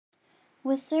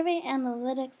With Survey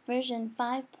Analytics version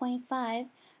 5.5,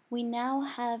 we now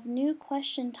have new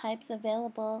question types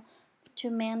available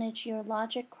to manage your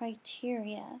logic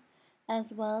criteria,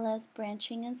 as well as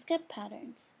branching and skip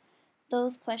patterns.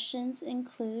 Those questions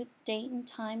include date and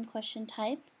time question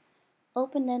types,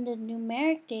 open-ended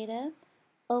numeric data,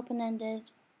 open-ended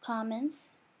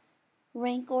comments,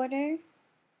 rank order,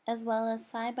 as well as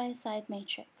side-by-side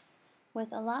matrix,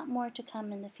 with a lot more to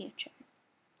come in the future.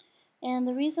 And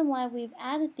the reason why we've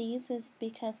added these is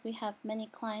because we have many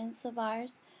clients of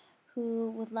ours who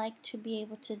would like to be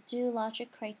able to do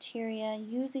logic criteria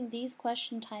using these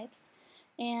question types.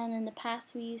 And in the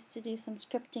past we used to do some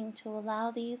scripting to allow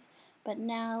these, but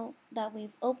now that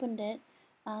we've opened it,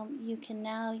 you can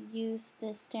now use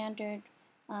the standard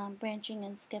branching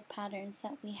and skip patterns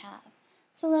that we have.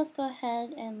 So let's go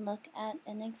ahead and look at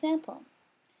an example.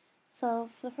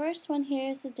 So the first one here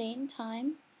is the date and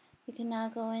time. You can now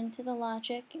go into the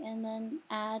logic and then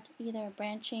add either a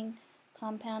branching,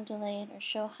 compound delayed, or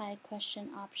show hide question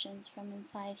options from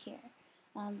inside here.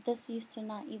 This used to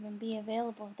not even be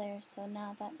available there, so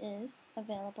now that is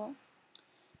available.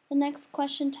 The next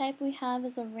question type we have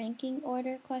is a ranking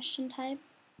order question type.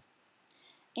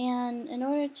 And in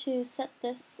order to set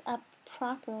this up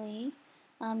properly,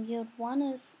 you'd want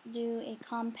to do a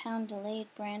compound delayed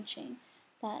branching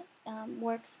that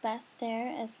works best there,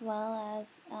 as well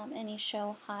as any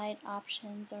show hide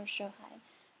options or show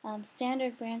hide.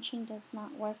 Standard branching does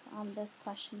not work on this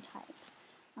question type.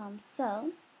 So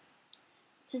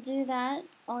to do that,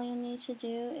 all you need to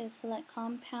do is select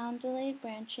compound delayed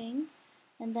branching,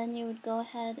 and then you would go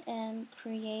ahead and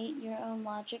create your own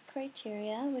logic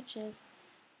criteria, which is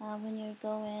when you would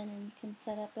go in and you can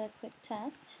set up a quick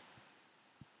test.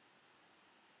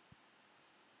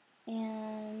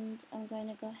 And I'm going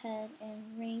to go ahead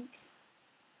and rank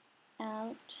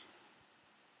out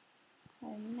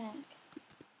our Mac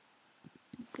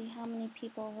and see how many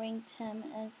people ranked him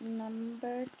as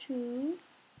number 2.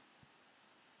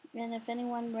 And if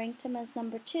anyone ranked him as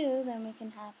number 2, then we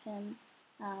can have him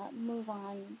move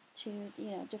on to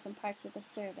different parts of the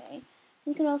survey.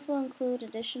 You can also include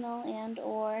additional and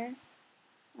or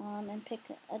and pick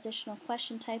additional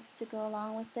question types to go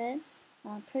along with it,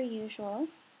 per usual.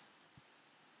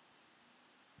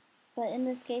 But in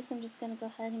this case, I'm just going to go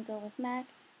ahead and go with Mac,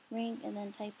 rank, and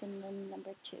then type in the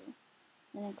number 2.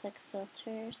 And then click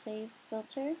Filter, Save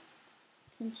Filter,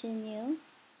 Continue.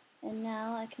 And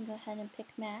now I can go ahead and pick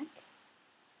Mac,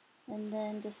 and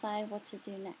then decide what to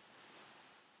do next.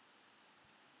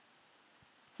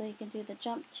 So you can do the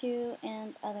jump to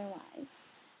and otherwise.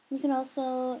 You can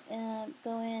also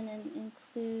go in and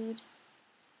include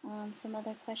some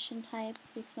other question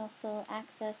types. You can also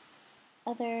access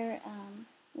other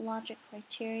logic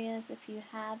criteria if you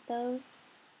have those,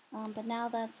 but now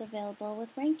that's available with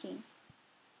ranking.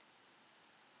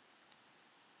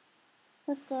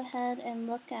 Let's go ahead and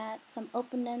look at some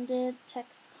open-ended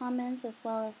text comments as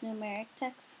well as numeric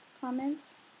text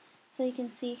comments. So you can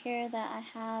see here that I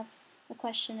have a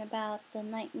question about the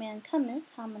night man cometh.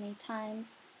 How many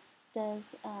times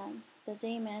does the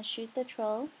day man shoot the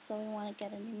troll? So we want to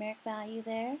get a numeric value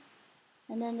there.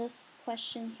 And then this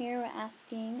question here, we're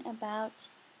asking about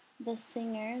the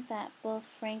singer that both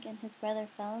Frank and his brother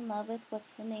fell in love with.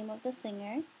 What's the name of the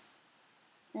singer?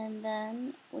 And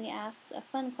then we asked a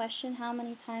fun question: how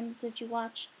many times did you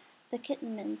watch the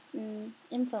kitten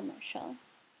infomercial?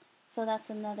 So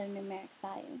that's another numeric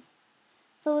value.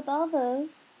 So with all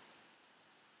those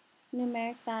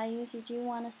numeric values, you do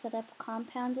want to set up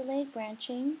compound delayed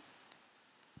branching.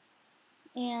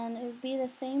 And it would be the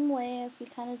same way as we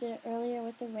kind of did earlier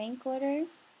with the rank order.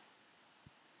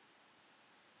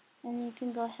 And you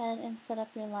can go ahead and set up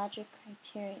your logic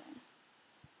criteria.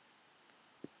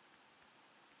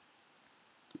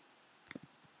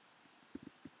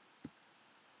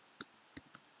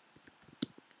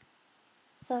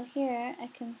 So here I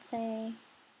can say,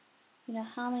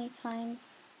 how many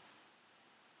times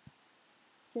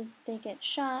did they get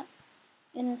shot?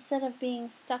 And instead of being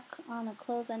stuck on a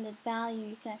close-ended value,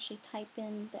 you can actually type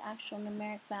in the actual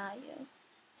numeric value.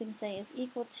 So you can say is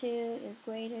equal to, is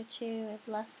greater to, is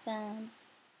less than.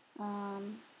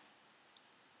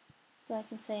 So I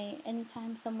can say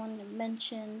anytime someone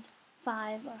mentioned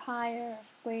 5 or higher, or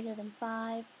greater than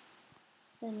 5,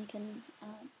 then you can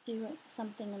do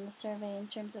something in the survey in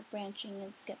terms of branching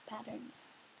and skip patterns.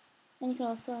 And you can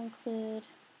also include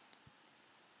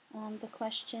the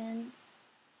question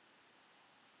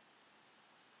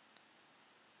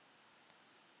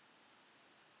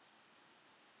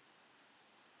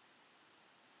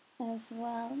as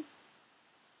well.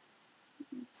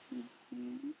 Let's see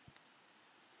here.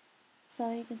 So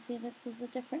you can see this is a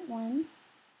different one.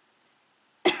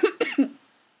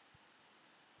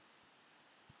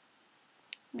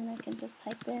 And I can just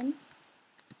type in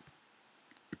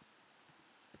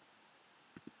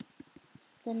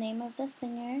the name of the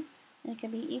singer, and it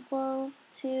can be equal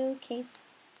to case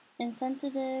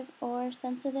insensitive or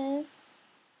sensitive,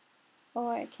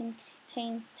 or it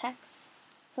contains text.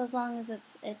 So as long as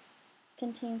it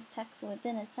contains text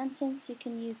within a sentence, you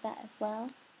can use that as well.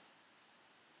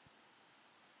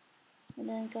 And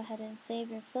then go ahead and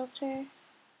save your filter,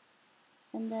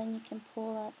 and then you can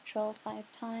pull up Troll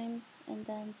 5 times and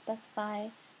then specify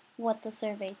what the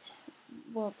survey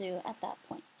will do at that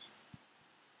point.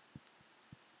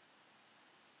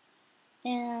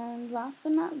 And last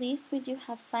but not least, we do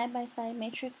have side-by-side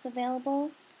matrix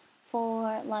available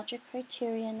for logic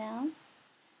criteria now.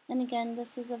 And again,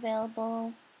 this is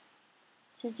available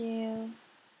to do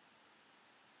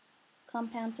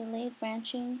compound delayed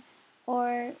branching,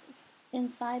 or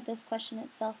inside this question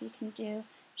itself you can do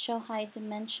show hide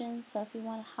dimensions. So if you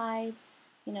want to hide,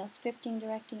 scripting,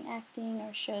 directing, acting,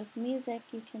 or shows music,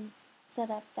 you can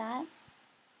set up that.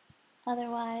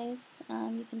 Otherwise,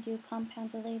 you can do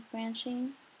compound delayed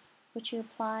branching, which you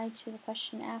apply to the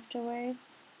question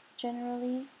afterwards,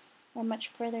 generally, or much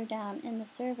further down in the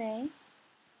survey.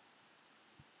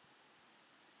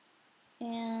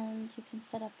 And you can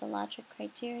set up the logic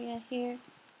criteria here.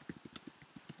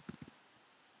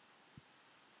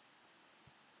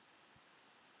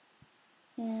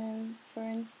 And for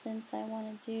instance, I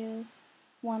want to do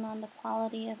one on the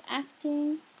quality of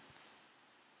acting,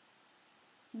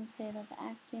 and say that the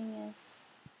acting is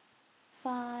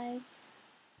 5,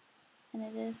 and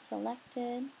it is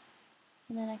selected.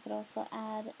 And then I could also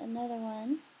add another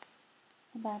one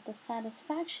about the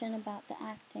satisfaction about the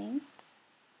acting,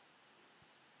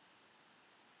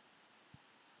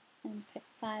 and pick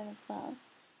 5 as well.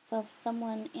 So if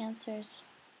someone answers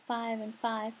 5 and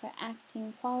 5 for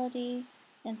acting quality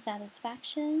and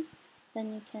satisfaction,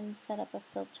 then you can set up a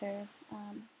filter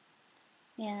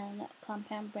and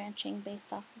compound branching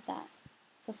based off of that.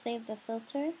 So save the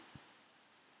filter,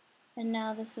 and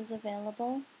now this is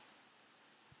available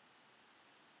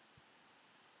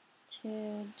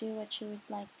to do what you would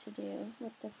like to do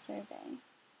with the survey.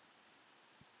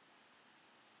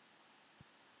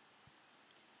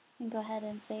 And go ahead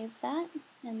and save that,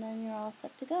 and then you're all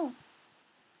set to go.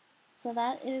 So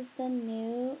that is the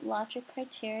new logic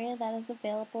criteria that is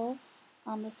available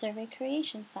on the survey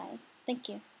creation side. Thank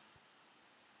you.